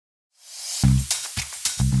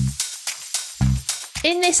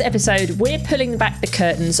In this episode, we're pulling back the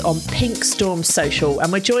curtains on Pink Storm Social,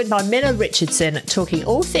 and we're joined by Milla Richardson talking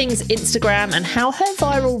all things Instagram and how her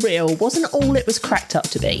viral reel wasn't all it was cracked up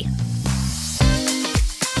to be.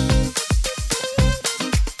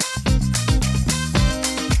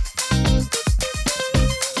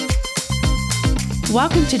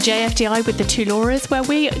 Welcome to JFDI with the two Lauras, where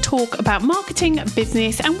we talk about marketing,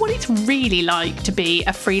 business, and what it's really like to be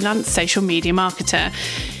a freelance social media marketer.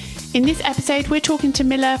 In this episode, we're talking to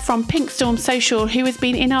Milla from Pink Storm Social, who has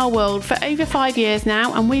been in our world for over 5 years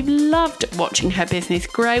now, and we've loved watching her business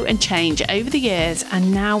grow and change over the years,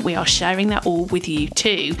 and now we are sharing that all with you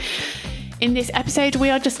too. In this episode, we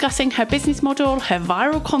are discussing her business model, her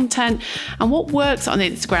viral content, and what works on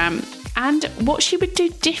Instagram, and what she would do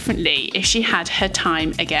differently if she had her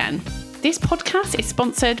time again. This podcast is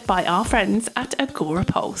sponsored by our friends at Agora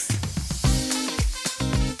Pulse.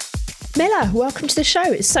 Milla, welcome to the show.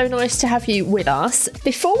 It's so nice to have you with us.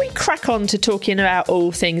 Before we crack on to talking about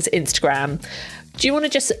all things Instagram, do you want to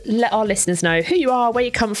just let our listeners know who you are, where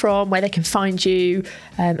you come from, where they can find you,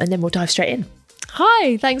 and then we'll dive straight in.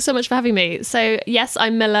 Hi, thanks so much for having me. So yes,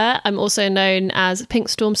 I'm Milla. I'm also known as Pink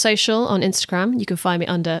Storm Social on Instagram. You can find me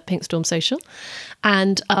under Pink Storm Social.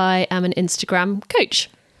 And I am an Instagram coach.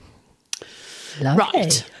 Lovely.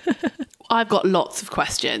 Right. I've got lots of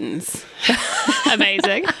questions.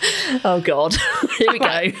 Amazing. Oh God, here we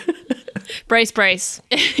go. Brace.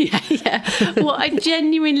 Yeah. What I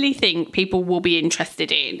genuinely think people will be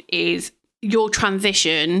interested in is your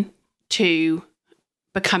transition to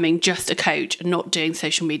becoming just a coach and not doing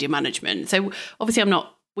social media management. So obviously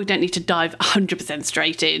we don't need to dive 100%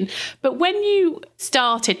 straight in, but when you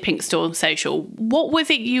started Pink Storm Social, what was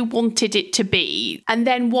it you wanted it to be? And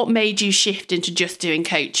then what made you shift into just doing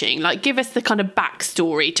coaching? Like, give us the kind of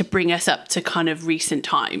backstory to bring us up to kind of recent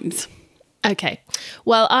times. Okay.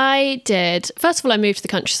 Well, first of all, I moved to the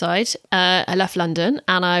countryside. I left London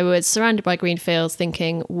and I was surrounded by green fields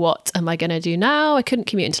thinking, what am I going to do now? I couldn't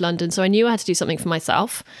commute into London, so I knew I had to do something for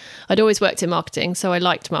myself. I'd always worked in marketing, so I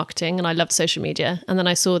liked marketing and I loved social media. And then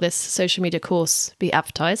I saw this social media course be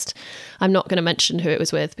advertised. I'm not going to mention who it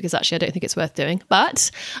was with because actually I don't think it's worth doing. But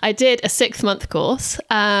I did a 6-month course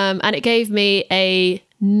and it gave me a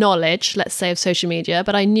knowledge, let's say, of social media,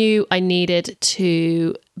 but I knew I needed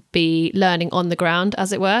to be learning on the ground,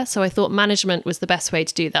 as it were. So I thought management was the best way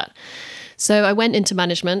to do that. So I went into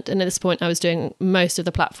management, and at this point I was doing most of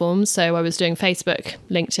the platforms. So I was doing Facebook,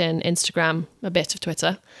 LinkedIn, Instagram, a bit of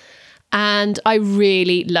Twitter. And I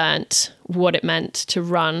really learnt what it meant to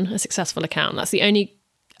run a successful account. That's the only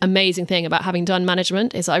amazing thing about having done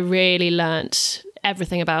management, is I really learnt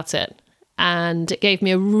everything about it. And it gave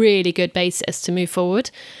me a really good basis to move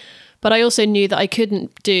forward. But I also knew that I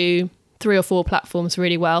couldn't do 3 or 4 platforms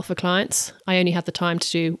really well for clients. I only had the time to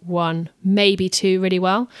do 1, maybe 2 really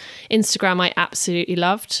well. Instagram I absolutely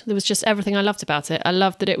loved. There was just everything I loved about it. I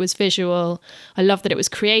loved that it was visual. I loved that it was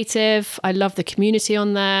creative. I loved the community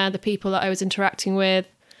on there, the people that I was interacting with.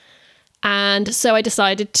 And so I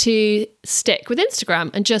decided to stick with Instagram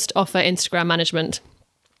and just offer Instagram management.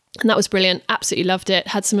 And that was brilliant. Absolutely loved it.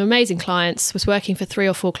 Had some amazing clients, was working for 3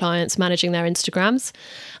 or 4 clients managing their Instagrams.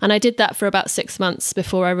 And I did that for about 6 months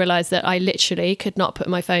before I realized that I literally could not put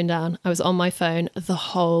my phone down. I was on my phone the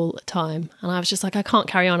whole time. And I was just like, I can't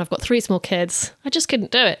carry on. I've got 3 small kids. I just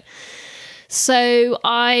couldn't do it. So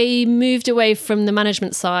I moved away from the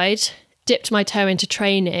management side, dipped my toe into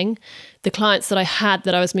training. The clients that I had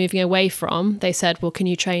that I was moving away from, they said, well, can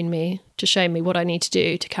you train me to show me what I need to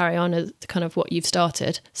do to carry on as kind of what you've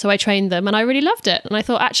started? So I trained them and I really loved it. And I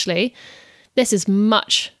thought, actually, this is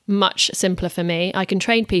much, much simpler for me. I can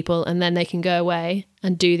train people and then they can go away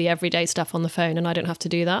and do the everyday stuff on the phone and I don't have to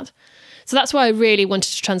do that. So that's why I really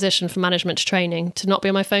wanted to transition from management to training, to not be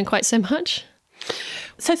on my phone quite so much.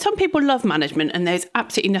 So some people love management and there's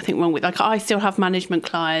absolutely nothing wrong with it. Like, I still have management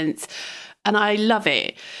clients and I love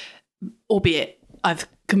it. Albeit I've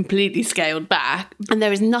completely scaled back, and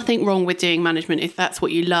there is nothing wrong with doing management if that's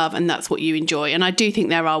what you love and that's what you enjoy. And I do think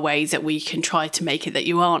there are ways that we can try to make it that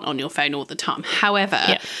you aren't on your phone all the time. However,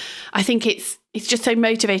 I think it's just so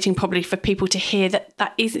motivating probably for people to hear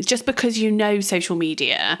that isn't just because you know social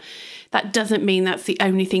media, that doesn't mean that's the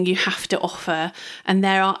only thing you have to offer. And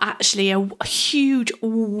there are actually a huge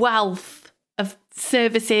wealth of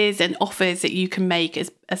services and offers that you can make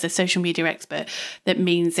as a social media expert that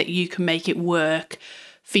means that you can make it work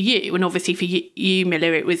for you. And obviously for you, Milla,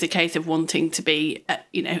 it was a case of wanting to be,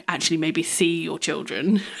 actually maybe see your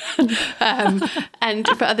children. And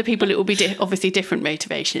for other people, it will be obviously different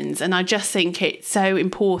motivations. And I just think it's so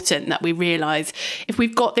important that we realise if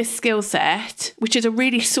we've got this skill set, which is a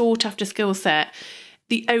really sought after skill set,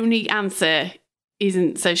 the only answer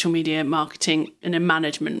isn't social media marketing in a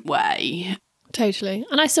management way. Totally.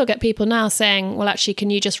 And I still get people now saying, well, actually, can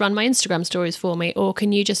you just run my Instagram stories for me? Or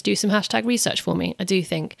can you just do some hashtag research for me? I do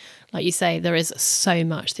think, like you say, there is so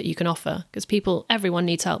much that you can offer because everyone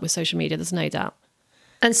needs help with social media. There's no doubt.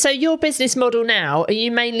 And so your business model now, are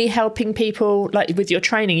you mainly helping people like with your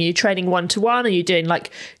training? Are you training one-to-one? Are you doing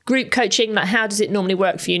like group coaching? Like how does it normally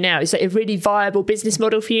work for you now? Is that a really viable business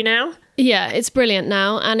model for you now? Yeah, it's brilliant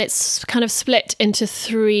now. And it's kind of split into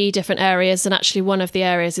 3 different areas. And actually one of the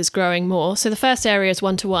areas is growing more. So the first area is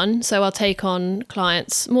one-to-one. So I'll take on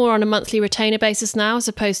clients more on a monthly retainer basis now, as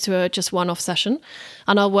opposed to a just one-off session.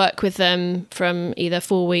 And I'll work with them from either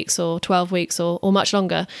 4 weeks or 12 weeks or much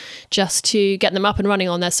longer, just to get them up and running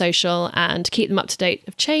on their social and keep them up to date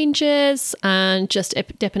of changes and just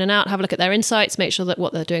dip in and out, have a look at their insights, make sure that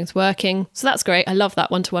what they're doing is working. So that's great. I love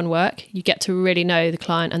that one-to-one work. You get to really know the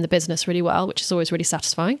client and the business really well, which is always really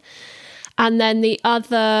satisfying. And then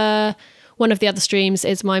one of the other streams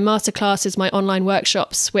is my masterclasses, my online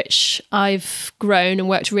workshops, which I've grown and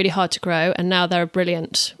worked really hard to grow. And now they're a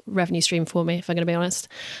brilliant revenue stream for me, if I'm going to be honest.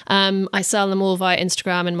 I sell them all via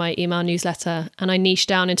Instagram and my email newsletter. And I niche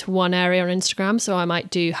down into one area on Instagram. So I might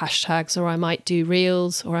do hashtags, or I might do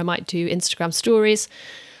reels, or I might do Instagram stories.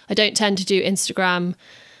 I don't tend to do Instagram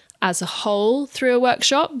as a whole through a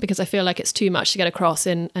workshop because I feel like it's too much to get across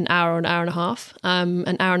in an hour or an hour and a half.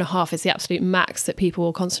 An hour and a half is the absolute max that people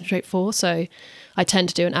will concentrate for. So I tend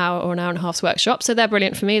to do an hour or an hour and a half's workshop. So they're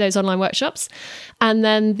brilliant for me, those online workshops. And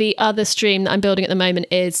then the other stream that I'm building at the moment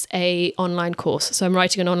is a online course. So I'm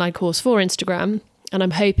writing an online course for Instagram, and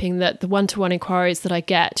I'm hoping that the one-to-one inquiries that I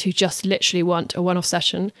get who just literally want a one-off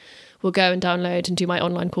session will go and download and do my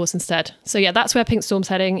online course instead. So yeah, that's where Pink Storm's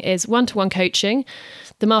heading, is one-to-one coaching,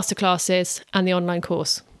 the masterclasses and the online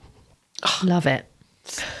course. Oh, love it.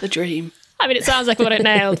 The dream. I mean, it sounds like I got it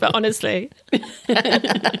nailed, but honestly, I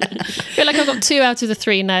feel like I've got 2 out of the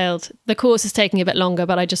 3 nailed. The course is taking a bit longer,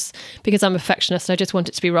 but because I'm a perfectionist, I just want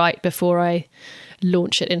it to be right before I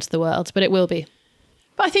launch it into the world, but it will be.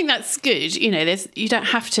 But I think that's good. You know, you don't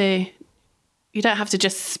have to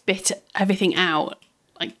just spit everything out.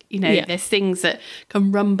 Like, you know, There's things that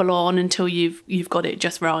can rumble on until you've got it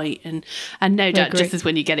just right, and no doubt, just as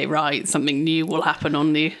when you get it right, something new will happen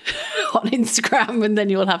on Instagram, and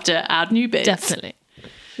then you'll have to add new bits. Definitely,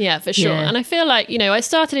 yeah, for sure. Yeah. And I feel like, you know, I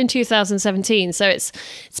started in 2017, so it's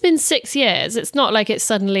been 6 years. It's not like it's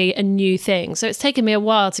suddenly a new thing. So it's taken me a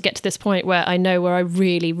while to get to this point where I know where I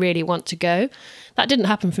really, really want to go. That didn't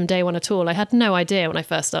happen from day one at all. I had no idea when I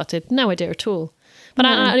first started, no idea at all. But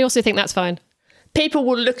I also think that's fine. People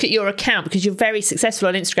will look at your account because you're very successful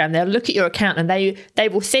on Instagram. They'll look at your account and they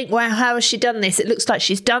will think, wow, how has she done this? It looks like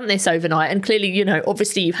she's done this overnight. And clearly, you know,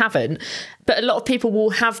 obviously you haven't. But a lot of people will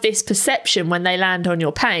have this perception when they land on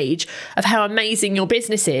your page of how amazing your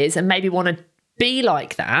business is and maybe want to be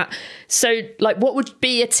like that. So, like, what would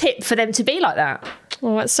be a tip for them to be like that?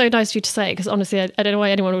 Well, that's so nice of you to say, because honestly, I don't know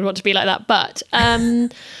why anyone would want to be like that. But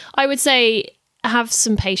I would say, have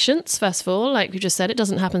some patience, first of all. Like we just said, it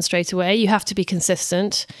doesn't happen straight away. You have to be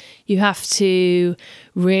consistent. You have to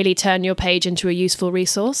really turn your page into a useful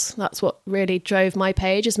resource. That's what really drove my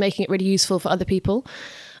page, is making it really useful for other people.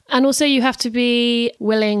 And also you have to be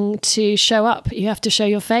willing to show up. You have to show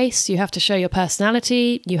your face. You have to show your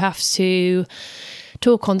personality. You have to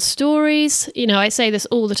talk on stories. You know, I say this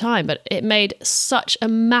all the time, but it made such a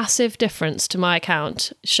massive difference to my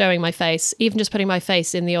account, showing my face, even just putting my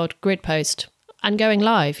face in the odd grid post and going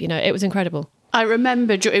live. You know, it was incredible. I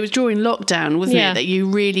remember it was during lockdown, wasn't it, that you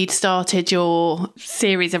really started your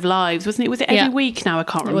series of lives, wasn't it? Was it every week now? I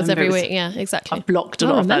can't remember. It was every week, yeah, exactly. I blocked a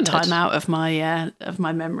lot of that time out of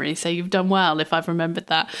my memory, so you've done well if I've remembered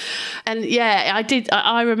that. And yeah, I did.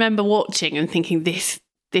 I remember watching and thinking, this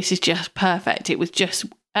is just perfect. It was just,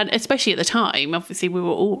 and especially at the time, obviously we were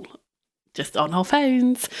all just on our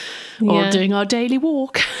phones or doing our daily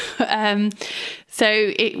walk. So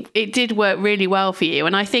it did work really well for you.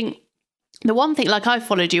 And I think the one thing, like, I've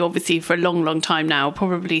followed you obviously for a long, long time now,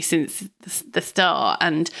 probably since the start.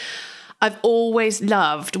 And I've always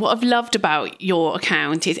loved, what I've loved about your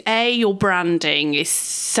account is, your branding is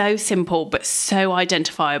so simple, but so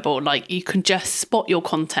identifiable. Like, you can just spot your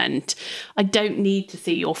content. I don't need to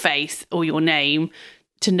see your face or your name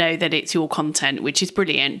to know that it's your content, which is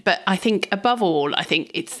brilliant. But I think above all, I think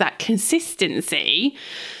it's that consistency.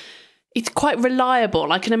 It's quite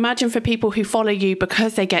reliable. I can imagine for people who follow you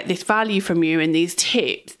because they get this value from you and these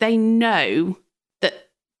tips, they know that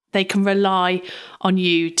they can rely on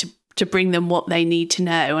you to bring them what they need to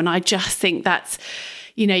know. And I just think that's,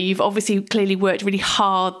 you know, you've obviously clearly worked really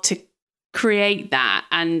hard to create that.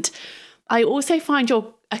 And I also find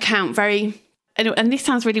your account very and this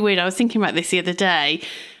sounds really weird, I was thinking about this the other day,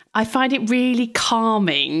 I find it really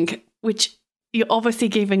calming, which you're obviously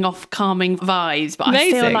giving off calming vibes, but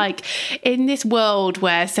Amazing. I feel like in this world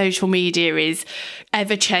where social media is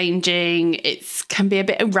ever changing, it can be a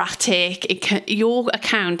bit erratic. Your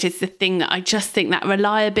account is the thing that I just think that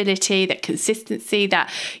reliability, that consistency, that,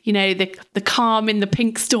 you know, the calm in the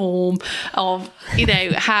pink storm of, you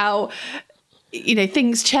know, how, you know,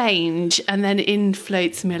 things change, and then in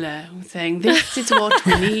floats Milla saying, this is what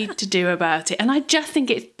we need to do about it. And I just think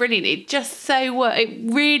it's brilliant. It just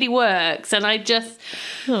it really works. And I just...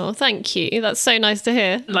 Oh, thank you. That's so nice to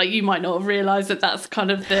hear. Like, you might not have realised that that's kind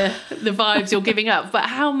of the vibes you're giving up, but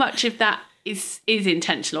how much of that is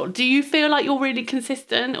intentional? Do you feel like you're really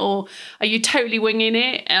consistent, or are you totally winging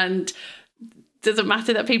it? And does it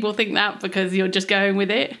matter that people think that because you're just going with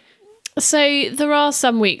it? So there are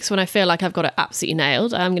some weeks when I feel like I've got it absolutely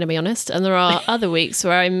nailed, I'm going to be honest. And there are other weeks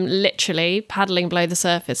where I'm literally paddling below the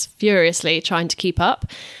surface, furiously trying to keep up.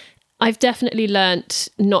 I've definitely learnt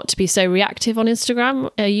not to be so reactive on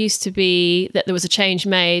Instagram. It used to be that there was a change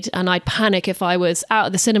made and I'd panic if I was out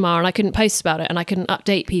of the cinema and I couldn't post about it and I couldn't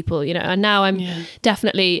update people, you know. And now I'm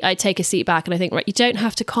definitely, I take a seat back and I think, right, you don't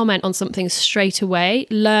have to comment on something straight away.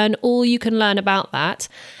 Learn all you can learn about that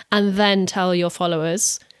and then tell your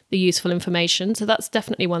followers the useful information. So that's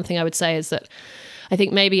definitely one thing I would say, is that I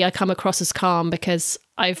think maybe I come across as calm because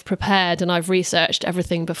I've prepared and I've researched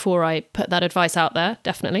everything before I put that advice out there,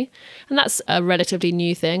 definitely. And that's a relatively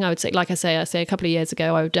new thing. I would say, like I say a couple of years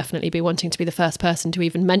ago, I would definitely be wanting to be the first person to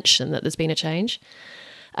even mention that there's been a change.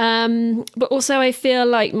 But also I feel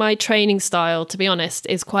like my training style, to be honest,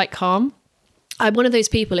 is quite calm. I'm one of those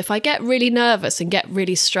people, if I get really nervous and get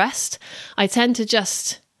really stressed, I tend to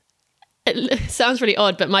just... It sounds really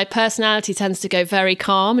odd, but my personality tends to go very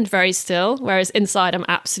calm and very still, whereas inside I'm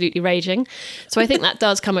absolutely raging. So I think that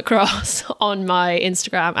does come across on my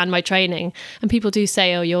Instagram and my training. And people do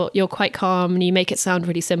say, oh, you're quite calm and you make it sound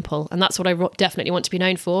really simple. And that's what I definitely want to be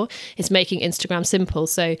known for, is making Instagram simple.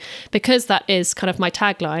 So because that is kind of my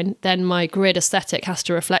tagline, then my grid aesthetic has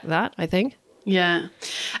to reflect that, I think. Yeah.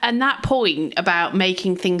 And that point about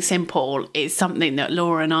making things simple is something that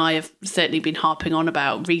Laura and I have certainly been harping on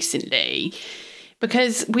about recently,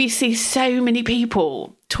 because we see so many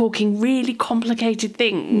people talking really complicated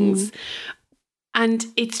things and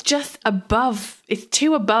it's just it's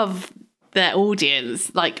too above their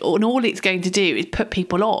audience, like, and all it's going to do is put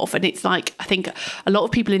people off. And it's like, I think a lot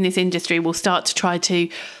of people in this industry will start to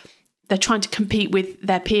they're trying to compete with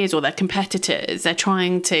their peers or their competitors. They're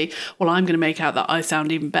trying to, well, I'm going to make out that I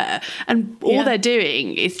sound even better. And all they're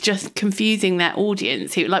doing is just confusing their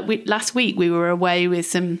audience. Last week, we were away with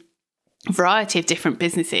some variety of different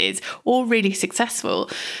businesses, all really successful.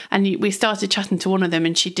 And we started chatting to one of them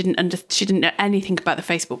and she didn't know anything about the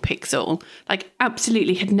Facebook pixel. Like,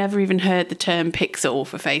 absolutely had never even heard the term pixel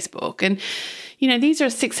for Facebook. And, you know, these are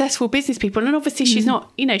successful business people. And obviously she's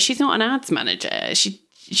not, you know, she's not an ads manager.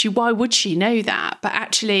 Why would she know that? But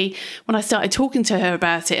actually, when I started talking to her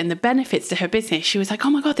about it and the benefits to her business, she was like, oh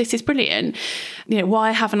my God, this is brilliant. You know,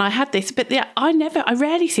 why haven't I had this? But I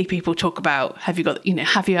rarely see people talk about, have you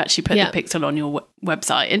actually put the pixel on your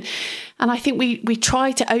website? And I think we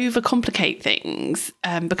try to overcomplicate things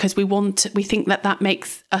because we think that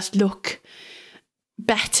makes us look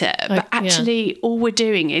better. But actually, all we're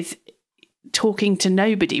doing is talking to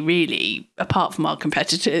nobody really, apart from our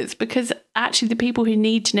competitors, because actually the people who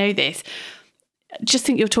need to know this just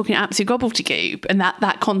think you're talking absolute gobbledygook and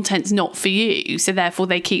that content's not for you, so therefore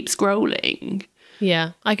they keep scrolling.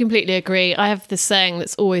 Yeah, I completely agree. I have this saying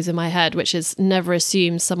that's always in my head, which is never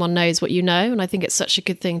assume someone knows what you know. And I think it's such a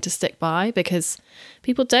good thing to stick by, because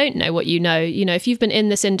people don't know what you know. You know, if you've been in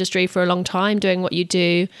this industry for a long time doing what you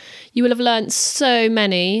do, you will have learned so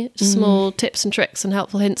many small tips and tricks and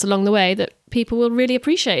helpful hints along the way that people will really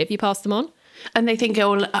appreciate if you pass them on. And they think,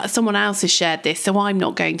 oh, someone else has shared this, so I'm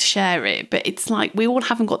not going to share it. But it's like, we all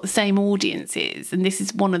haven't got the same audiences. And this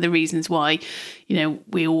is one of the reasons why, you know,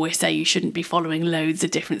 we always say you shouldn't be following loads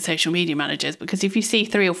of different social media managers, because if you see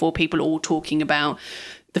 3 or 4 people all talking about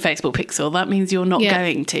the Facebook pixel, that means you're not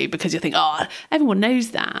going to, because you think, oh, everyone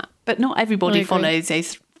knows that. But not everybody follows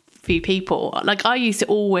those few people. Like, I used to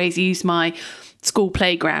always use my school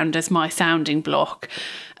playground as my sounding block.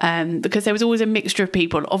 Because there was always a mixture of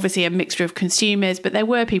people, obviously a mixture of consumers, but there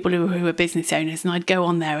were people who were business owners, and I'd go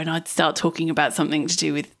on there and I'd start talking about something to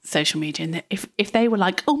do with social media. And if they were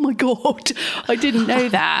like, oh my God, I didn't know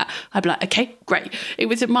that, I'd be like, okay, great. It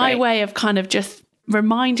was my way of kind of just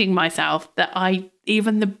reminding myself that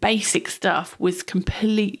even the basic stuff was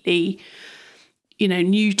completely, you know,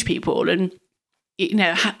 new to people. And,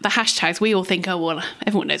 the hashtags, we all think, oh, well,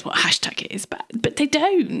 everyone knows what a hashtag is, but they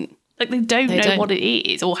don't. Like, they don't know what it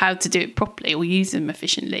is or how to do it properly or use them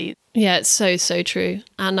efficiently. Yeah, it's so true.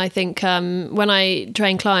 And I think when I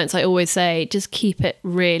train clients, I always say, just keep it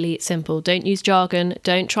really simple. Don't use jargon.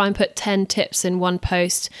 Don't try and put 10 tips in one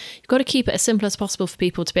post. You've got to keep it as simple as possible for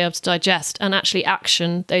people to be able to digest and actually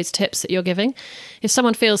action those tips that you're giving. If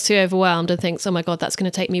someone feels too overwhelmed and thinks, oh my God, that's going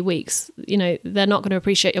to take me weeks, they're not going to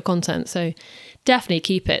appreciate your content. So definitely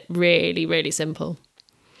keep it really, really simple.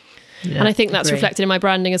 Yeah, and I think that's reflected in my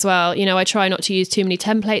branding as well. I try not to use too many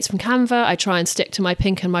templates from Canva. I try and stick to my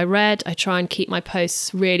pink and my red. I try and keep my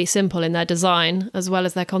posts really simple in their design as well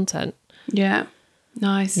as their content. Yeah,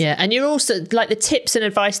 nice. Yeah, and you're also, like, the tips and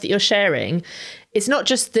advice that you're sharing, it's not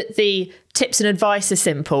just that the tips and advice are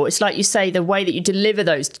simple. It's like you say, the way that you deliver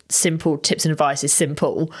those simple tips and advice is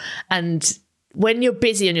simple. And when you're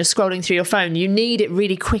busy and you're scrolling through your phone, you need it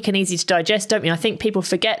really quick and easy to digest, don't we? I think people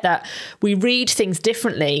forget that we read things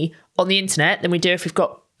differently on the internet than we do if we've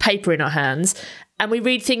got paper in our hands. And we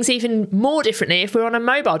read things even more differently if we're on a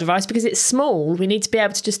mobile device because it's small. We need to be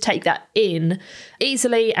able to just take that in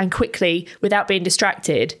easily and quickly without being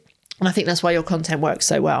distracted. And I think that's why your content works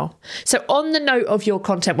so well. So on the note of your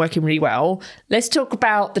content working really well, let's talk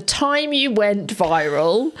about the time you went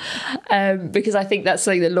viral, because I think that's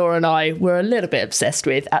something that Laura and I were a little bit obsessed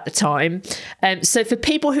with at the time. So for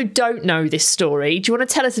people who don't know this story, do you want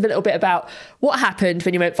to tell us a little bit about what happened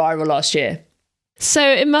when you went viral last year? So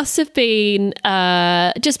it must have been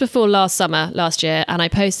just before last year, and I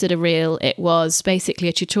posted a reel. It was basically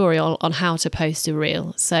a tutorial on how to post a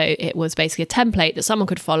reel. So it was basically a template that someone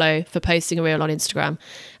could follow for posting a reel on Instagram.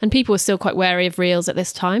 And people were still quite wary of reels at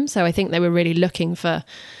this time. So I think they were really looking for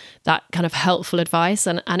that kind of helpful advice.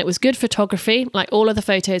 And it was good photography. Like, all of the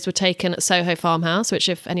photos were taken at Soho Farmhouse, which,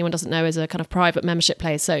 if anyone doesn't know, is a kind of private membership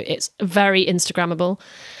place. So it's very Instagrammable.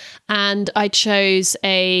 And I chose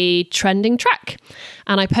a trending track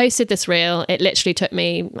and I posted this reel. It literally took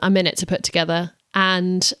me a minute to put together,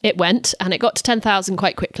 and it went, and it got to 10,000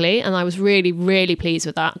 quite quickly. And I was really, really pleased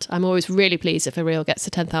with that. I'm always really pleased if a reel gets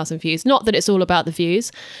to 10,000 views. Not that it's all about the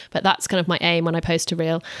views, but that's kind of my aim when I post a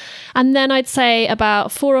reel. And then I'd say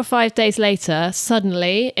about 4 or 5 days later,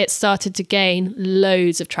 suddenly it started to gain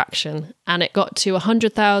loads of traction. And it got to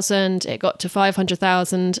 100,000, it got to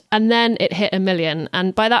 500,000, and then it hit 1 million.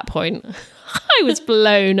 And by that point, I was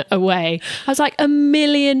blown away. I was like, 1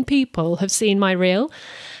 million people have seen my reel.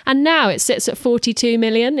 And now it sits at 42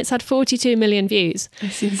 million. It's had 42 million views.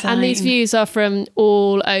 It's insane. And these views are from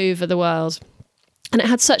all over the world. And it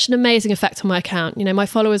had such an amazing effect on my account. My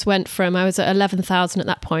followers went from, I was at 11,000 at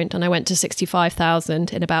that point, and I went to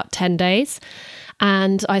 65,000 in about 10 days.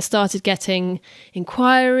 And I started getting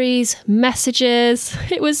inquiries, messages.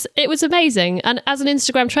 It was amazing. And as an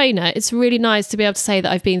Instagram trainer, it's really nice to be able to say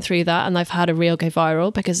that I've been through that and I've had a reel go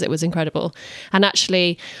viral, because it was incredible. And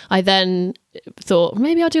actually, I then thought,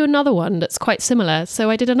 maybe I'll do another one that's quite similar.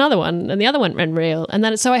 So I did another one, and the other one went real. And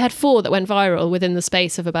then so I had 4 that went viral within the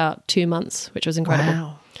space of about 2 months, which was incredible.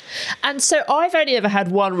 Wow. And so I've only ever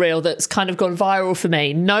had one reel that's kind of gone viral for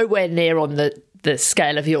me, nowhere near on the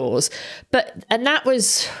scale of yours, and that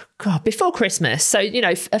was before Christmas, so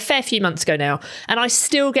a fair few months ago now, and I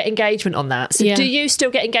still get engagement on that. So do you still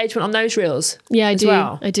get engagement on those reels? Yeah, I do.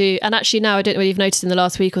 Well? I do. And actually now, I don't know whether you've noticed in the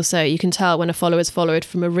last week or so, you can tell when a follower's followed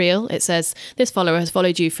from a reel. It says this follower has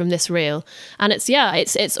followed you from this reel, and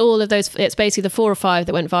it's all of those. It's basically the 4 or 5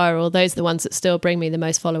 that went viral. Those are the ones that still bring me the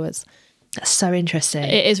most followers. That's so interesting.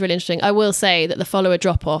 It is really interesting. I will say that the follower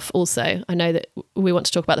drop off also, I know that we want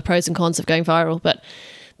to talk about the pros and cons of going viral, but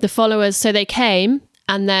the followers, so they came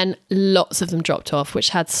and then lots of them dropped off, which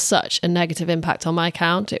had such a negative impact on my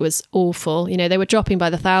account. It was awful. They were dropping by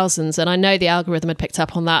the thousands, and I know the algorithm had picked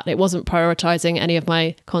up on that. It wasn't prioritizing any of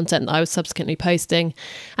my content that I was subsequently posting.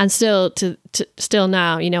 And still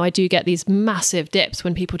now, I do get these massive dips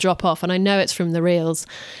when people drop off, and I know it's from the reels,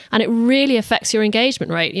 and it really affects your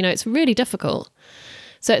engagement rate. It's really difficult.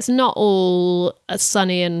 So it's not all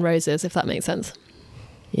sunny and roses, if that makes sense.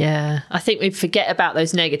 Yeah, I think we forget about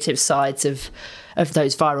those negative sides of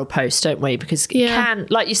those viral posts, don't we? Because it can,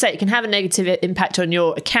 like you say, it can have a negative impact on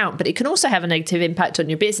your account, but it can also have a negative impact on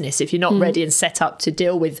your business if you're not ready and set up to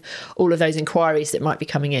deal with all of those inquiries that might be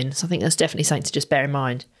coming in. So I think that's definitely something to just bear in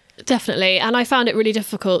mind. Definitely. And I found it really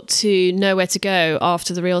difficult to know where to go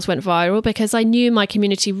after the reels went viral, because I knew my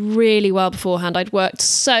community really well beforehand. I'd worked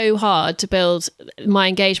so hard to build my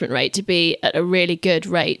engagement rate to be at a really good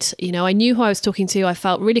rate. I knew who I was talking to. I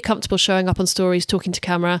felt really comfortable showing up on stories, talking to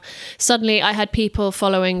camera. Suddenly I had people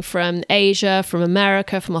following from Asia, from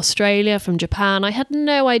America, from Australia, from Japan. I had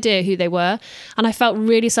no idea who they were. And I felt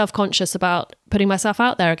really self-conscious about putting myself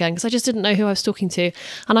out there again, because I just didn't know who I was talking to.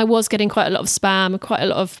 And I was getting quite a lot of spam, quite a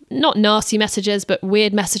lot of not nasty messages, but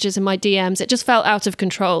weird messages in my DMs. It just felt out of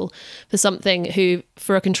control for something who,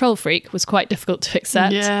 for a control freak, was quite difficult to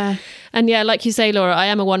accept. Yeah. And yeah, like you say, Laura, I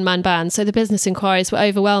am a one-man band. So the business inquiries were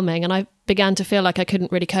overwhelming and I began to feel like I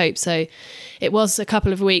couldn't really cope. So it was a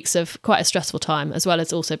couple of weeks of quite a stressful time, as well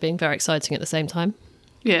as also being very exciting at the same time.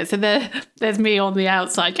 Yeah, so there's me on the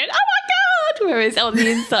outside going, oh my God, whereas on the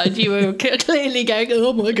inside you were clearly going,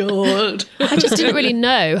 oh my God. I just didn't really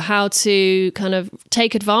know how to kind of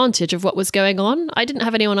take advantage of what was going on. I didn't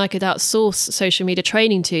have anyone I could outsource social media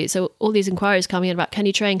training to. So all these inquiries coming in about, can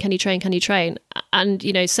you train? And,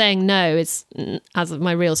 you know, saying no is, as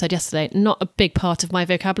my reel said yesterday, not a big part of my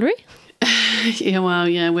vocabulary. Yeah, well,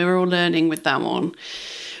 yeah, we were all learning with that one.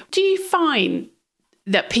 Do you find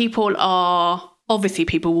that people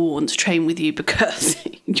will want to train with you because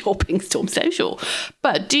you're being Storm Social,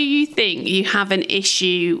 but do you think you have an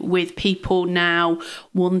issue with people now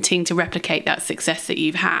wanting to replicate that success that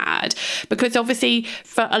you've had? Because obviously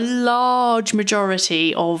for a large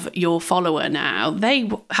majority of your follower now, they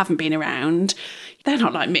haven't been around. They're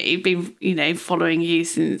not like me, been, you know, following you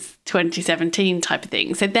since 2017 type of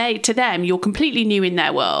thing. So to them, you're completely new in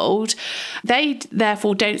their world. They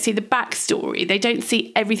therefore don't see the backstory. They don't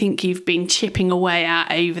see everything you've been chipping away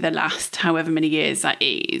at over the last however many years that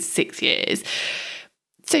is, 6 years.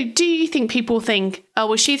 So do you think people think, oh,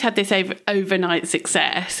 well, she's had this overnight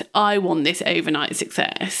success. I want this overnight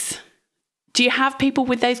success. Do you have people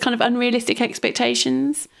with those kind of unrealistic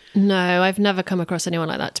expectations? No, I've never come across anyone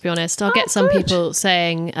like that, to be honest. I'll get some people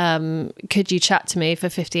saying, could you chat to me for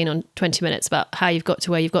 15 or 20 minutes about how you've got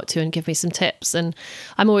to where you've got to and give me some tips? And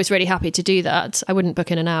I'm always really happy to do that. I wouldn't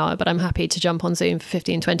book in an hour, but I'm happy to jump on Zoom for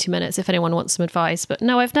 15, 20 minutes if anyone wants some advice. But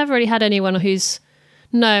no, I've never really had anyone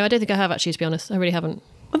no, I don't think I have actually, to be honest. I really haven't.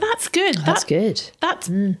 Well, that's good. That's good. That's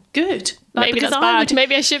good. Maybe that's bad.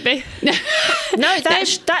 Maybe I should be. No,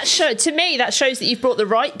 to me, that shows that you've brought the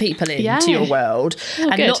right people into your world,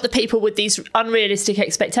 and good. not the people with these unrealistic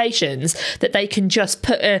expectations that they can just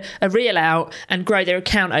put a reel out and grow their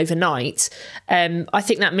account overnight. I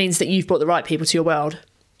think that means that you've brought the right people to your world.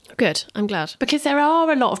 Good. I'm glad. Because there are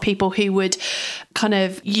a lot of people who would kind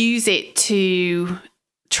of use it to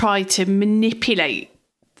try to manipulate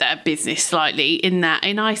their business slightly in that,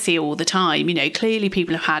 and I see all the time, you know, clearly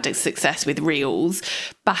people have had a success with reels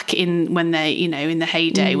back in when they, you know, in the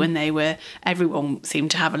heyday when everyone seemed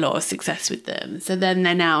to have a lot of success with them. So then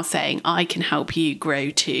they're now saying, I can help you grow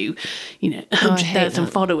to, you know, 100,000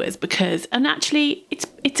 followers and actually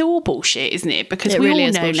it's all bullshit, isn't it? Because we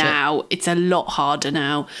all know now it's a lot harder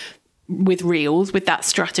now with reels, with that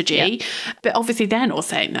strategy. Yeah. But obviously they're not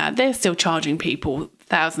saying that. They're still charging people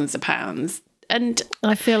thousands of pounds. And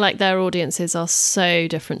I feel like their audiences are so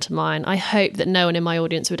different to mine. I hope that no one in my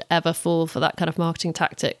audience would ever fall for that kind of marketing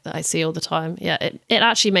tactic that I see all the time. Yeah, it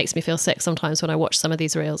actually makes me feel sick sometimes when I watch some of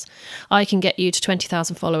these reels. I can get you to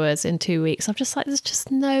 20,000 followers in 2 weeks. I'm just like, there's just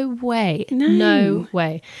no way. No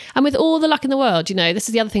way. And with all the luck in the world, you know, this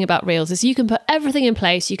is the other thing about reels, is you can put everything in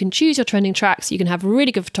place. You can choose your trending tracks. You can have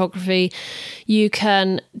really good photography. You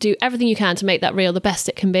can do everything you can to make that reel the best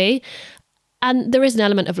it can be. And there is an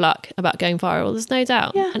element of luck about going viral. There's no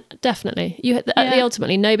doubt. Yeah. And definitely.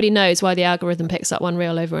 Ultimately, nobody knows why the algorithm picks up one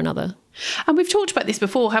reel over another. And we've talked about this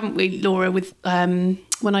before, haven't we, Laura, with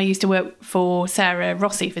when I used to work for Sarah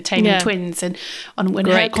Rossi for Taming Twins. And when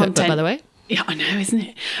Great her content, cookbook, by the way. Yeah, I know, isn't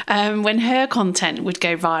it? When her content would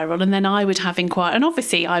go viral, and then I would have inquired. And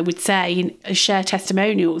obviously I would say, share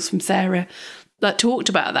testimonials from Sarah that talked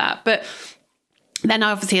about that. But then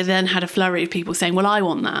I obviously had a flurry of people saying, well, I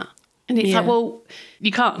want that. And it's like, well,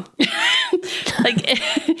 you can't. Like,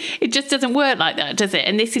 it just doesn't work like that, does it?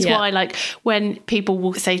 And this is why, like, when people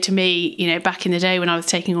will say to me, you know, back in the day when I was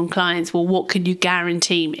taking on clients, well, what can you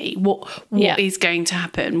guarantee me? What is going to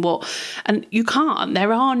happen? And you can't.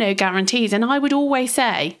 There are no guarantees. And I would always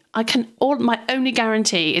say, my only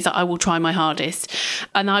guarantee is that I will try my hardest.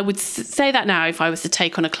 And I would say that now if I was to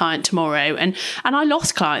take on a client tomorrow. And I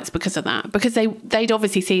lost clients because of that, because they'd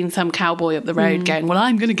obviously seen some cowboy up the road going, well,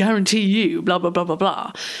 I'm going to guarantee you, blah, blah, blah, blah,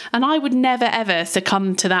 blah. And I would never, ever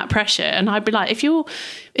succumb to that pressure. And I'd be like,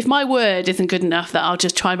 if my word isn't good enough, that I'll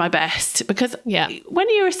just try my best. Because when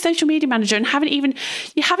you're a social media manager and you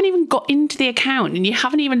haven't even got into the account and you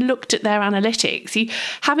haven't even looked at their analytics, you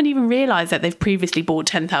haven't even realised that they've previously bought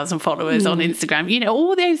 10,000 followers on Instagram, you know,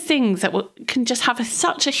 all those things that can just have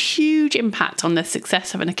such a huge impact on the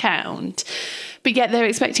success of an account, but yet they're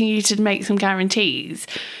expecting you to make some guarantees.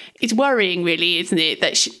 It's worrying, really, isn't it?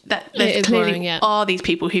 That there clearly are these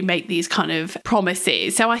people who make these kind of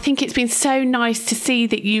promises. So I think it's been so nice to see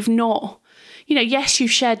that you've not yes,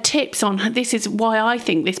 you've shared tips on this is why I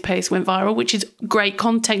think this post went viral, which is great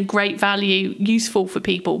content, great value, useful for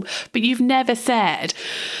people. But you've never said,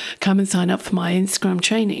 come and sign up for my Instagram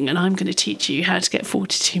training and I'm going to teach you how to get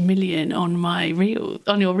 42 million on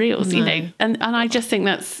your reels, And I just think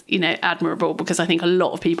that's, admirable, because I think a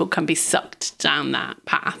lot of people can be sucked down that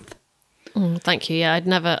path. Thank you. Yeah,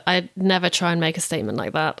 I'd never try and make a statement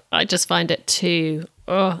like that. I just find it too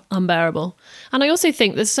unbearable. And I also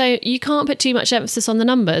think you can't put too much emphasis on the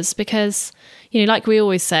numbers, because, like we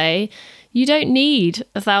always say, you don't need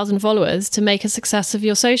 1,000 followers to make a success of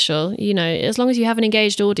your social. As long as you have an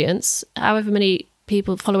engaged audience, however many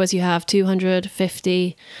followers you have,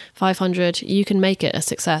 250, 500, you can make it a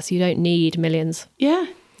success. You don't need millions.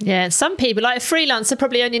 Yeah, some people, like a freelancer,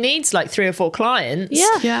 probably only needs like 3 or 4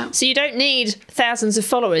 clients. Yeah. So you don't need thousands of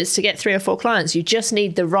followers to get 3 or 4 clients. You just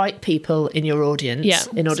need the right people in your audience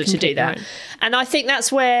in order to do that. Right. And I think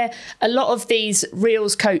that's where a lot of these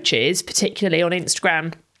Reels coaches, particularly on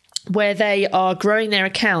Instagram, where they are growing their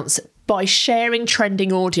accounts by sharing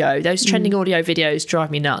trending audio. Those trending audio videos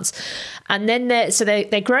drive me nuts. And then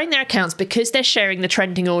they're growing their accounts because they're sharing the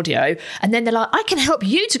trending audio. And then they're like, I can help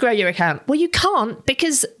you to grow your account. Well, you can't,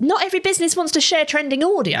 because not every business wants to share trending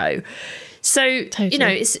audio. So,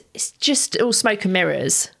 totally. It's just all smoke and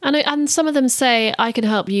mirrors. And some of them say, I can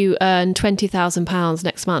help you earn £20,000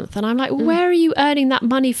 next month. And I'm like, where are you earning that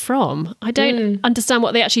money from? I don't understand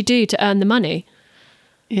what they actually do to earn the money.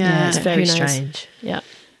 Yeah, it's very strange. Yeah.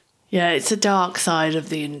 Yeah, it's a dark side of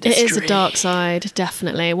the industry. It is a dark side,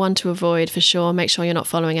 definitely. One to avoid for sure. Make sure you're not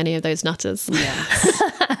following any of those nutters. Yes.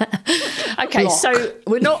 Okay, so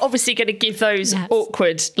we're not obviously going to give those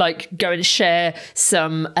awkward, like go and share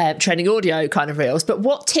some trending audio kind of reels, but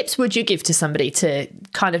what tips would you give to somebody to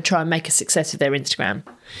kind of try and make a success of their Instagram?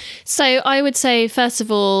 So I would say, first of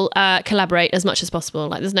all, collaborate as much as possible.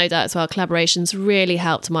 Like, there's no doubt as well, collaborations really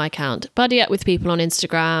helped my account. Buddy up with people on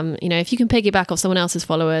Instagram. If you can piggyback off someone else's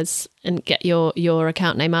followers and get your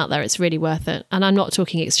account name out there, it's really worth it. And I'm not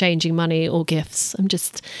talking exchanging money or gifts. I'm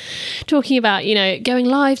just talking about, going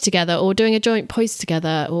live together or doing a joint post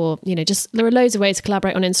together, or, just there are loads of ways to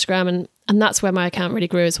collaborate on Instagram. And that's where my account really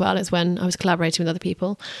grew as well, is when I was collaborating with other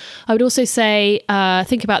people. I would also say,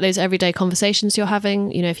 think about those everyday conversations you're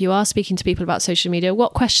having. If you are speaking to people about social media,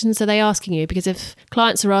 what questions are they asking you? Because if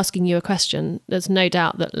clients are asking you a question, there's no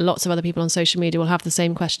doubt that lots of other people on social media will have the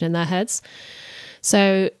same question in their heads.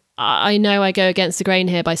 So I know I go against the grain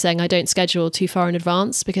here by saying I don't schedule too far in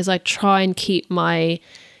advance, because I try and keep my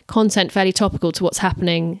content fairly topical to what's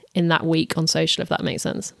happening in that week on social, if that makes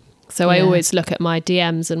sense. So I always look at my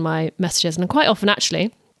DMs and my messages, and quite often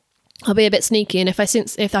actually I'll be a bit sneaky, and if I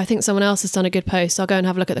think someone else has done a good post, I'll go and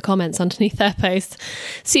have a look at the comments underneath their post,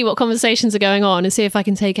 see what conversations are going on, and see if I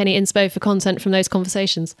can take any inspo for content from those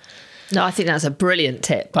conversations. No, I think that's a brilliant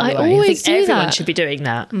tip, by the way. I think everyone should be doing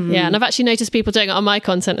that. Yeah, and I've actually noticed people doing it on my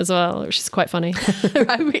content as well, which is quite funny.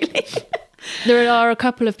 Right, really? There are a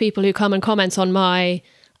couple of people who come and comment on my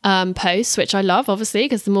posts, which I love, obviously,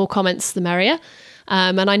 because the more comments, the merrier.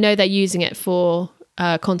 And I know they're using it for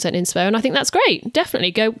content inspo, and I think that's great.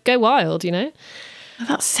 Definitely go wild, Oh,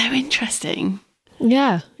 that's so interesting.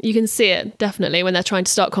 Yeah, you can see it definitely when they're trying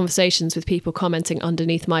to start conversations with people commenting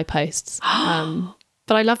underneath my posts.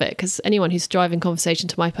 But I love it, because anyone who's driving conversation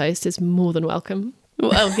to my post is more than welcome.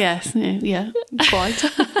 Well, yes, yeah, quite.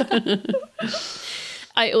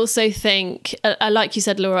 I also think, like you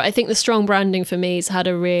said, Laura, I think the strong branding for me has had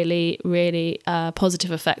a really, really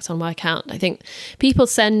positive effect on my account. I think people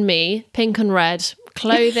send me pink and red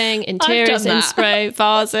clothing, interiors, inspo,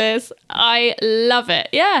 vases. I love it.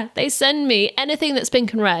 Yeah, they send me anything that's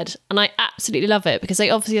pink and red, and I absolutely love it, because they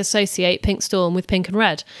obviously associate Pink Storm with pink and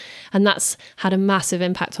red, and that's had a massive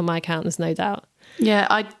impact on my account, there's no doubt. Yeah,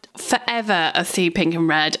 I forever see pink and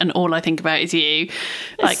red, and all I think about is you.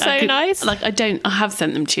 Like, it's so nice. Like, I have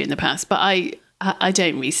sent them to you in the past, but I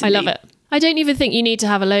don't recently. I love it. I don't even think you need to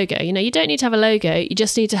have a logo. You don't need to have a logo. You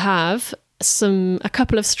just need to have a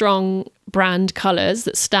couple of strong brand colours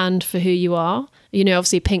that stand for who you are.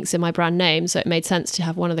 Obviously pink's in my brand name, so it made sense to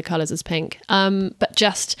have one of the colours as pink. But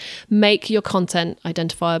just make your content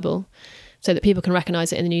identifiable so that people can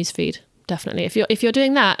recognise it in the newsfeed. Definitely. If you're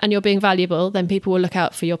doing that and you're being valuable, then people will look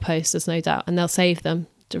out for your posts, there's no doubt, and they'll save them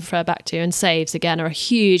to refer back to. And saves, again, are a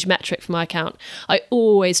huge metric for my account. I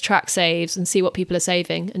always track saves and see what people are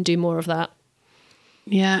saving and do more of that.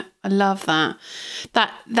 Yeah, I love that.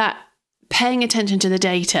 That paying attention to the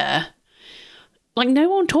data, like, no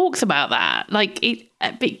one talks about that. Like,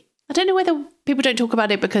 I don't know whether people don't talk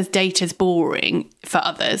about it because data's boring for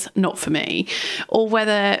others, not for me, or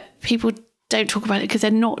whether people don't talk about it because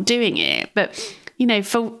they're not doing it. But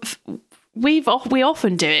we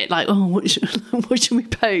often do it like, oh, what should we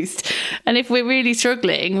post? And if we're really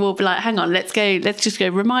struggling, we'll be like, hang on, let's just go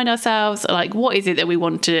remind ourselves, like, what is it that we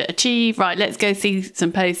want to achieve? Right, let's go see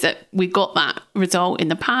some posts that we got that result in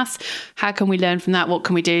the past. How can we learn from that? What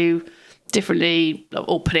can we do differently,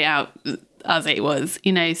 or put it out as it was,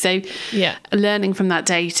 So learning from that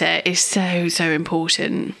data is so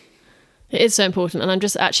important. It is so important. And I'm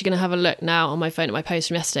just actually going to have a look now on my phone at my post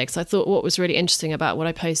from yesterday, because I thought what was really interesting about what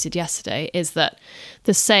I posted yesterday is that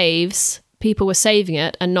the saves, people were saving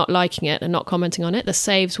it and not liking it and not commenting on it. The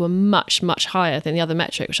saves were much, much higher than the other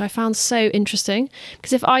metric, which I found so interesting,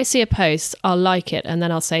 because if I see a post, I'll like it and then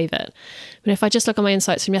I'll save it. But if I just look on my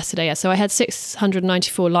insights from yesterday, so I had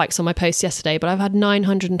 694 likes on my post yesterday, but I've had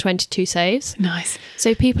 922 saves. Nice.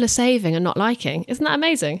 So people are saving and not liking. Isn't that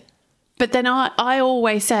amazing? But then I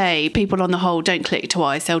always say, people on the whole don't click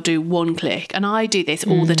twice, they'll do one click. And I do this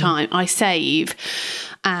all the time. I save,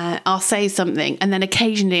 I'll save something, and then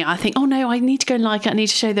occasionally I think, oh no, I need to go and like it. I need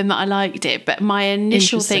to show them that I liked it. But my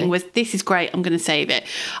initial thing was, this is great, I'm going to save it.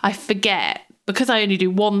 I forget, because I only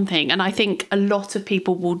do one thing, and I think a lot of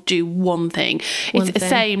people will do one thing. It's the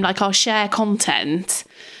same, like I'll share content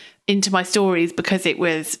into my stories because it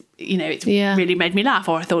was, it's really made me laugh,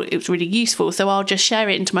 or I thought it was really useful. So I'll just share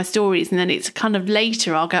it into my stories, and then it's kind of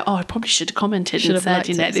later I'll go, oh, I probably should have commented and said,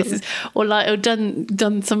 this is, or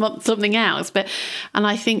done something else. And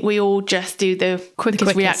I think we all just do the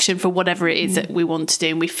quickest reaction for whatever it is that we want to do,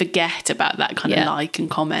 and we forget about that kind of like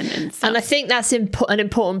and comment and stuff. And I think that's an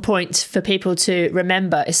important point for people to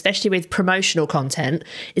remember, especially with promotional content,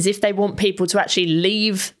 is if they want people to actually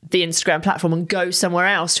leave the Instagram platform and go somewhere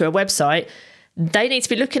else to a website, they need to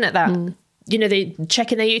be looking at that. They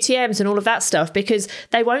checking their UTMs and all of that stuff, because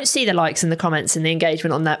they won't see the likes and the comments and the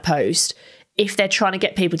engagement on that post if they're trying to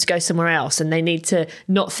get people to go somewhere else, and they need to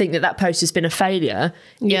not think that post has been a failure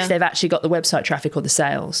if they've actually got the website traffic or the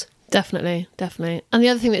sales. Definitely. And the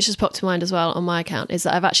other thing that's just popped to mind as well on my account is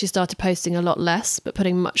that I've actually started posting a lot less, but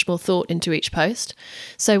putting much more thought into each post.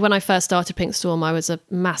 So when I first started Pink Storm, I was a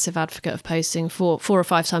massive advocate of posting 4 or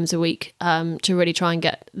 5 times a week to really try and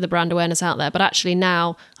get the brand awareness out there. But actually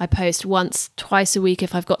now I post once, twice a week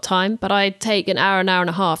if I've got time, but I take an hour and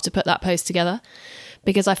a half to put that post together,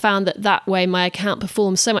 because I found that way my account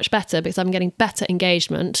performs so much better, because I'm getting better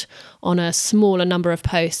engagement on a smaller number of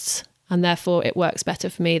posts. And therefore it works better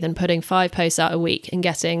for me than putting 5 posts out a week and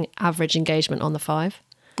getting average engagement on the 5.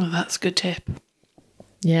 Oh, that's a good tip.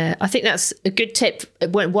 Yeah, I think that's a good tip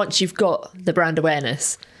once you've got the brand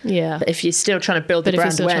awareness. Yeah. But if you're still trying to build the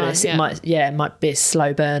brand awareness, it might be a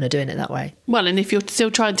slow burner doing it that way. Well, and if you're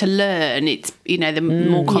still trying to learn, it's, the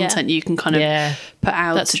more content you can kind of put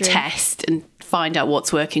out to test and find out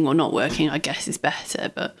what's working or not working, I guess is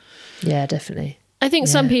better. But yeah, definitely. I think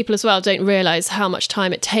some people as well don't realise how much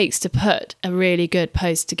time it takes to put a really good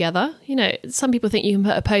post together. Some people think you can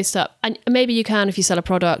put a post up, and maybe you can if you sell a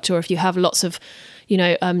product or if you have lots of,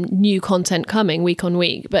 new content coming week on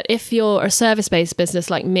week. But if you're a service-based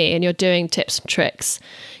business like me and you're doing tips and tricks,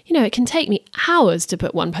 it can take me hours to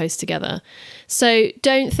put one post together. So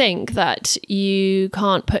don't think that you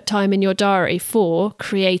can't put time in your diary for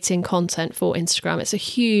creating content for Instagram. It's a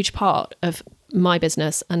huge part of my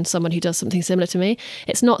business and someone who does something similar to me.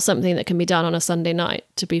 It's not something that can be done on a Sunday night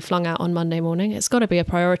to be flung out on Monday morning. It's got to be a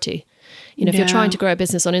priority. If you're trying to grow a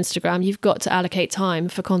business on Instagram, you've got to allocate time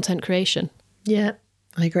for content creation. Yeah,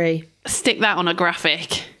 I agree. Stick that on a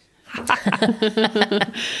graphic.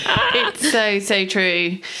 It's so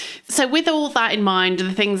true. So with all that in mind,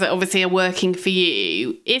 the things that obviously are working for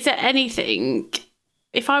you, is there anything,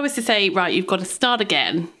 if I was to say, right, you've got to start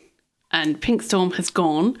again and Pink Storm has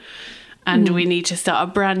gone, and we need to start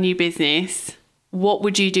a brand new business, what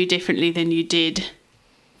would you do differently than you did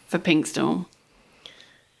for Pink Storm?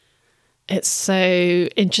 It's so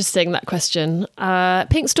interesting, that question.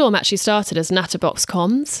 Pink Storm actually started as Natterbox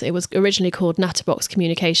Comms. It was originally called Natterbox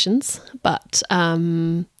Communications, but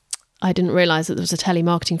I didn't realise that there was a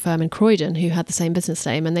telemarketing firm in Croydon who had the same business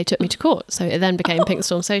name, and they took me to court. So it then became Pink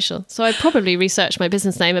Storm Social. So I'd probably research my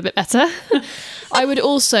business name a bit better. I would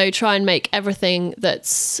also try and make everything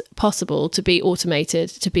that's possible to be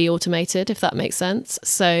automated, if that makes sense.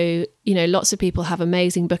 So, lots of people have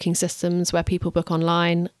amazing booking systems where people book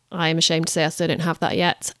online. I am ashamed to say I still don't have that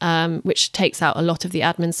yet, which takes out a lot of the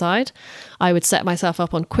admin side. I would set myself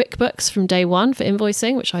up on QuickBooks from day one for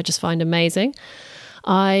invoicing, which I just find amazing.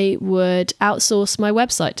 I would outsource my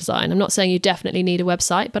website design. I'm not saying you definitely need a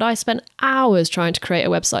website, but I spent hours trying to create a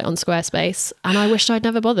website on Squarespace, and I wished I'd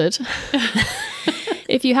never bothered.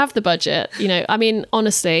 If you have the budget,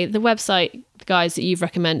 honestly, the website guys that you've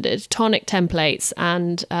recommended, Tonic Templates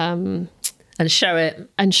and And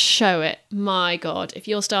show it. My God, if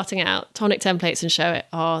you're starting out, tonic templates and show it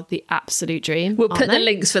are the absolute dream. We'll put the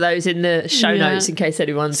links for those in the show notes in case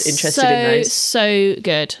anyone's interested in those. So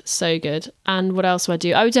good. And what else would I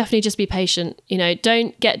do? I would definitely just be patient.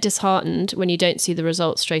 Don't get disheartened when you don't see the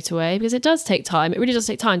results straight away, because it does take time. It really does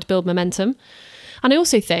take time to build momentum. And I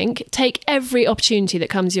also think take every opportunity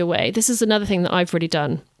that comes your way. This is another thing that I've really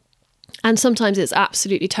done. And sometimes it's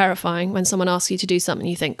absolutely terrifying when someone asks you to do something,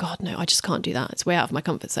 you think, God, no, I just can't do that. It's way out of my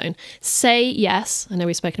comfort zone. Say yes. I know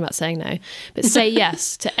we've spoken about saying no, but say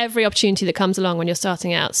yes to every opportunity that comes along when you're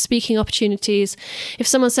starting out. Speaking opportunities. If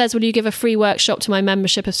someone says, will you give a free workshop to my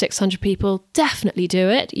membership of 600 people? Definitely do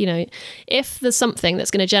it. If there's something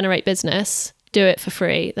that's going to generate business, do it for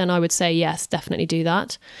free, then I would say yes, definitely do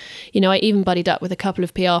that. I even buddied up with a couple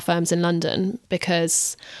of PR firms in London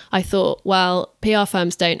because I thought, well, PR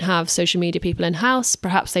firms don't have social media people in-house.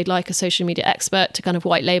 Perhaps they'd like a social media expert to kind of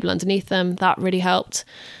white label underneath them. That really helped.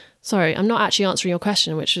 Sorry, I'm not actually answering your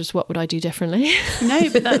question, which is what would I do differently? No,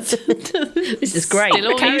 but that's this is great.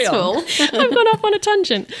 Still all useful. I've gone off on a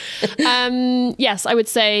tangent. Yes, I would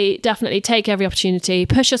say definitely take every opportunity,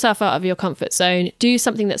 push yourself out of your comfort zone, do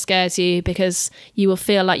something that scares you, because you will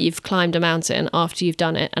feel like you've climbed a mountain after you've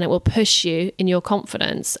done it, and it will push you in your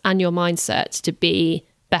confidence and your mindset to be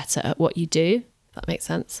better at what you do. If that makes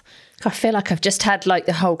sense. I feel like I've just had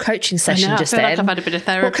the whole coaching session just then. I feel like I've had a bit of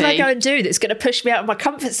therapy. What can I go and do that's going to push me out of my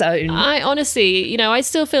comfort zone? I honestly, I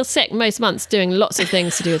still feel sick most months doing lots of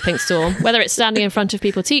things to do with Pink Storm, whether it's standing in front of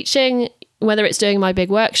people teaching, whether it's doing my big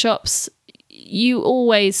workshops. You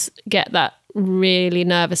always get that really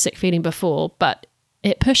nervous, sick feeling before, but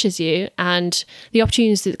it pushes you, and the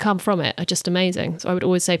opportunities that come from it are just amazing. So I would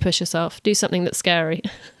always say push yourself, do something that's scary.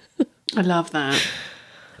 I love that.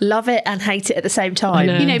 Love it and hate it at the same time.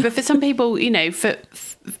 But for some people, for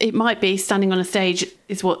it might be standing on a stage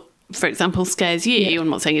is what, for example, scares you. Yeah. I'm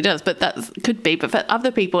not saying it does, but that could be. But for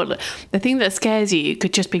other people, the thing that scares you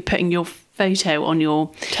could just be putting your photo on your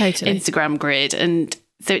Instagram grid. And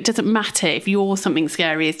so it doesn't matter if something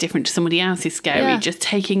scary is different to somebody else's scary, just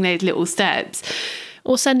taking those little steps.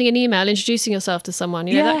 Or sending an email, introducing yourself to someone.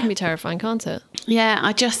 That can be terrifying, can't it? Yeah,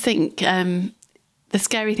 I just think the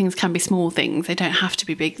scary things can be small things. They don't have to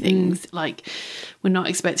be big things. Like, we're not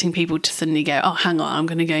expecting people to suddenly go, oh, hang on, I'm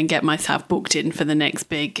going to go and get myself booked in for the next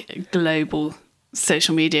big global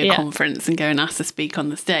social media conference and go and ask to speak on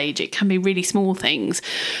the stage. It can be really small things.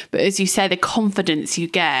 But as you say, the confidence you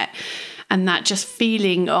get and that just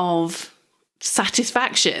feeling of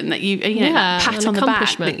satisfaction that you know, that pat on the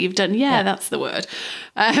back that you've done. Yeah, that's the word.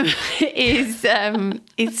 Is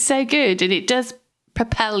so good, and it does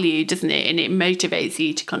propel you, doesn't it? And it motivates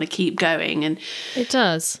you to kind of keep going. And it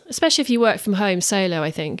does, especially if you work from home solo.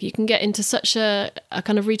 I think you can get into such a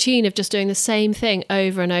kind of routine of just doing the same thing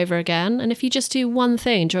over and over again. And if you just do one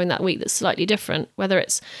thing during that week that's slightly different, whether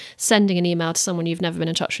it's sending an email to someone you've never been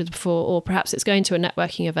in touch with before, or perhaps it's going to a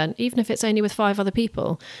networking event, even if it's only with 5 other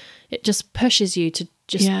people, it just pushes you to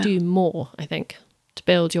just do more, I think, to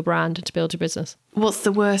build your brand and to build your business. What's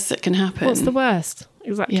the worst that can happen? What's the worst?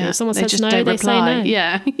 Exactly. Yeah. If someone they says just no, don't they reply. say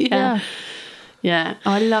no. Yeah.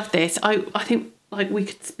 Oh, I love this. I think we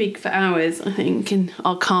could speak for hours, I think, in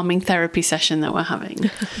our calming therapy session that we're having.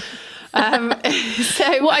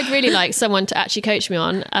 So what I'd really like someone to actually coach me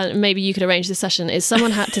on, and maybe you could arrange this session, is someone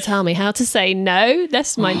had to tell me how to say no.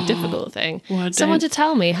 That's my difficult thing. Well, someone to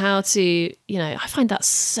tell me how to, I find that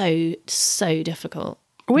so difficult.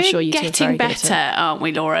 We're getting better, aren't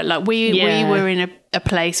we, Laura? Like we were in a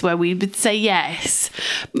place where we would say yes,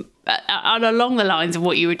 and along the lines of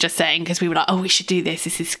what you were just saying, because we were like, oh, we should do this.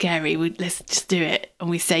 This is scary. Let's just do it. And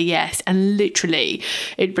we say yes. And literally,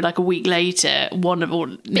 it'd be like a week later,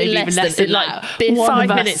 maybe even less than that. 5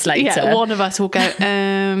 minutes later. One of us will go,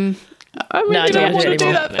 I really don't want to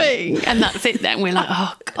do that thing. And that's it then. We're like,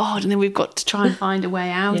 oh God. And then we've got to try and find a way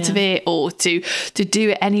out of it, or to do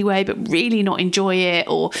it anyway, but really not enjoy it,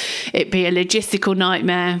 or it be a logistical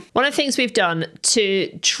nightmare. One of the things we've done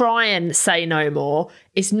to try and say no more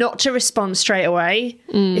is not to respond straight away.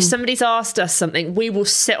 If somebody's asked us something, we will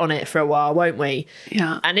sit on it for a while, won't we?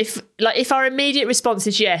 Yeah. And if our immediate response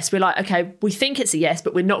is yes, we're like, okay, we think it's a yes,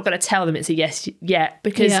 but we're not going to tell them it's a yes yet,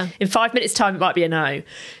 because in 5 minutes time, it might be a no.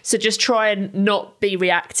 So just try and not be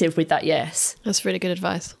reactive with that yes. That's really good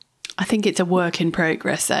advice. I think it's a work in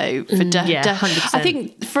progress, though. 100%. I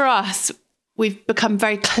think for us, we've become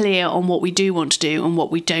very clear on what we do want to do and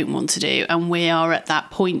what we don't want to do. And we are at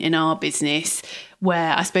that point in our business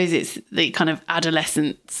where I suppose it's the kind of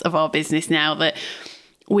adolescence of our business now, that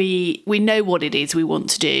we know what it is we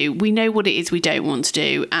want to do. We know what it is we don't want to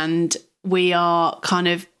do. And we are kind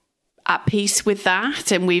of at peace with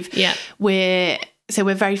that, and we're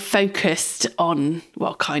very focused on,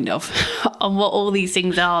 well, kind of on what all these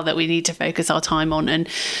things are that we need to focus our time on. And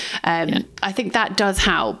I think that does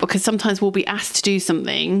help, because sometimes we'll be asked to do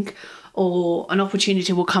something, or an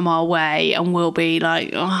opportunity will come our way and we'll be like,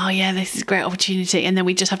 oh yeah, this is a great opportunity. And then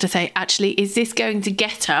we just have to say, actually, is this going to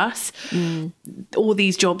get us all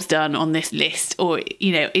these jobs done on this list? Or,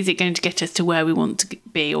 is it going to get us to where we want to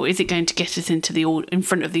be? Or is it going to get us into in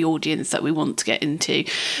front of the audience that we want to get into?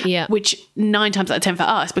 Yeah. Which 9 times out of 10 for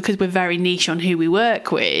us, because we're very niche on who we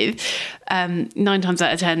work with, 9 times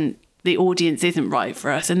out of 10, the audience isn't right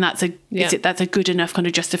for us. And that's a good enough kind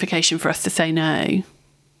of justification for us to say no.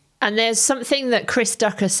 And there's something that Chris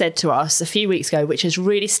Ducker said to us a few weeks ago, which has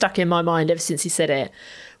really stuck in my mind ever since he said it,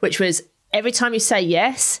 which was, every time you say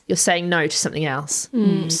yes, you're saying no to something else.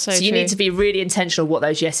 So you need to be really intentional what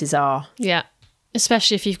those yeses are. Yeah.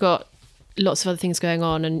 Especially if you've got lots of other things going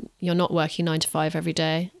on and you're not working 9 to 5 every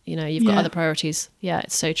day. You've got other priorities. Yeah,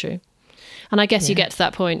 it's so true. And I guess you get to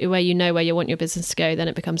that point where you know where you want your business to go, then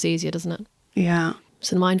it becomes easier, doesn't it? Yeah.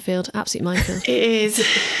 It's a minefield, absolute minefield. It is.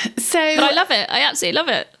 But I love it. I absolutely love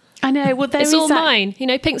it. I know. Well, it's all mine.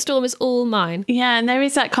 Pink Storm is all mine. Yeah, and there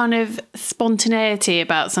is that kind of spontaneity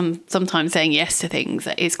about sometimes saying yes to things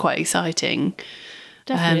that is quite exciting.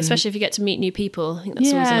 Definitely, especially if you get to meet new people. I think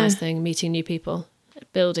that's always a nice thing, meeting new people,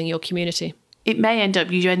 building your community. It may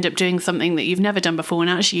you end up doing something that you've never done before,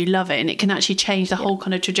 and actually you love it, and it can actually change the whole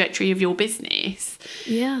kind of trajectory of your business.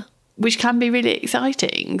 Yeah. Which can be really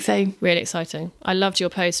exciting. So really exciting. I loved your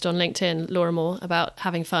post on LinkedIn, Laura Moore, about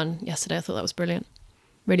having fun yesterday. I thought that was brilliant.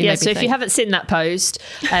 Really so if you haven't seen that post,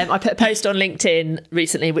 I put a post on LinkedIn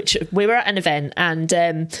recently, which we were at an event,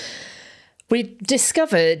 and we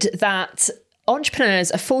discovered that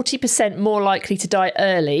entrepreneurs are 40% more likely to die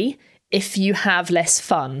early if you have less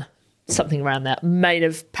fun. Something around that. May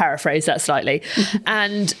have paraphrased that slightly.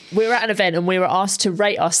 And we were at an event and we were asked to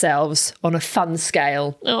rate ourselves on a fun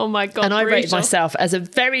scale. Oh my God. And I rated myself as a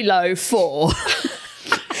very low 4.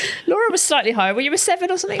 Laura was slightly higher. Were you a 7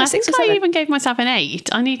 or something? I think I even gave myself an 8.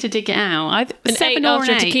 I need to dig it out. An 7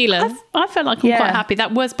 after tequila. I felt like I'm quite happy.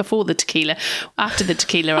 That was before the tequila. After the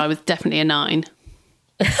tequila, I was definitely a 9.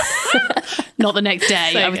 Not the next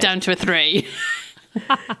day. I was down to a 3.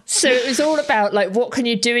 So it was all about, like, what can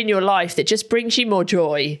you do in your life that just brings you more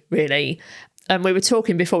joy, really? And we were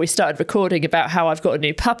talking before we started recording about how I've got a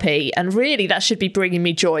new puppy, and really that should be bringing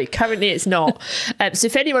me joy. Currently it's not. So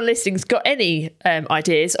if anyone listening's got any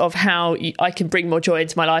ideas of how I can bring more joy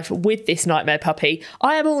into my life with this nightmare puppy,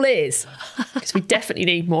 I am all ears, because we definitely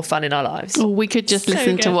need more fun in our lives. Well, we could just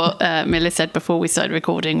listen to what Milla said before we started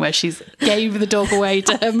recording, where she's gave the dog away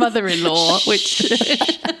to her mother-in-law, which...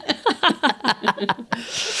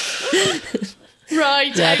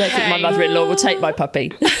 Right. Yeah, I don't think my mother-in-law will take my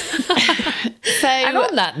puppy. And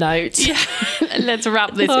on that note, let's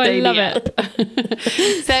wrap this baby up.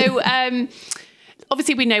 So,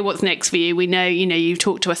 obviously, we know what's next for you. We know, you've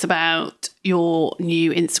talked to us about your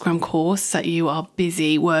new Instagram course that you are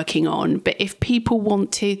busy working on. But if people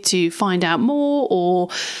wanted to find out more, or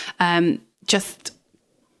just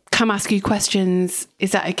come ask you questions,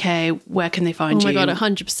 is that okay? Where can they find you? Oh my God,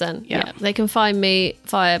 100%. Yeah. They can find me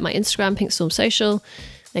via my Instagram, Pink Storm Social.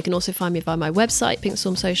 They can also find me via my website, Pink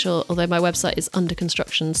Storm Social, although my website is under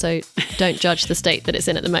construction, so don't judge the state that it's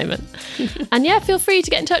in at the moment. And feel free to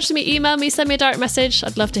get in touch with me, email me, send me a direct message.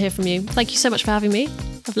 I'd love to hear from you. Thank you so much for having me.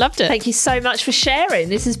 I've loved it. Thank you so much for sharing.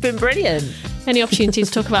 This has been brilliant. Any opportunity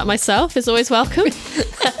to talk about myself is always welcome.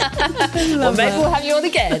 Well, maybe we'll have you on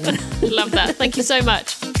again. Love that. Thank you so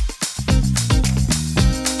much.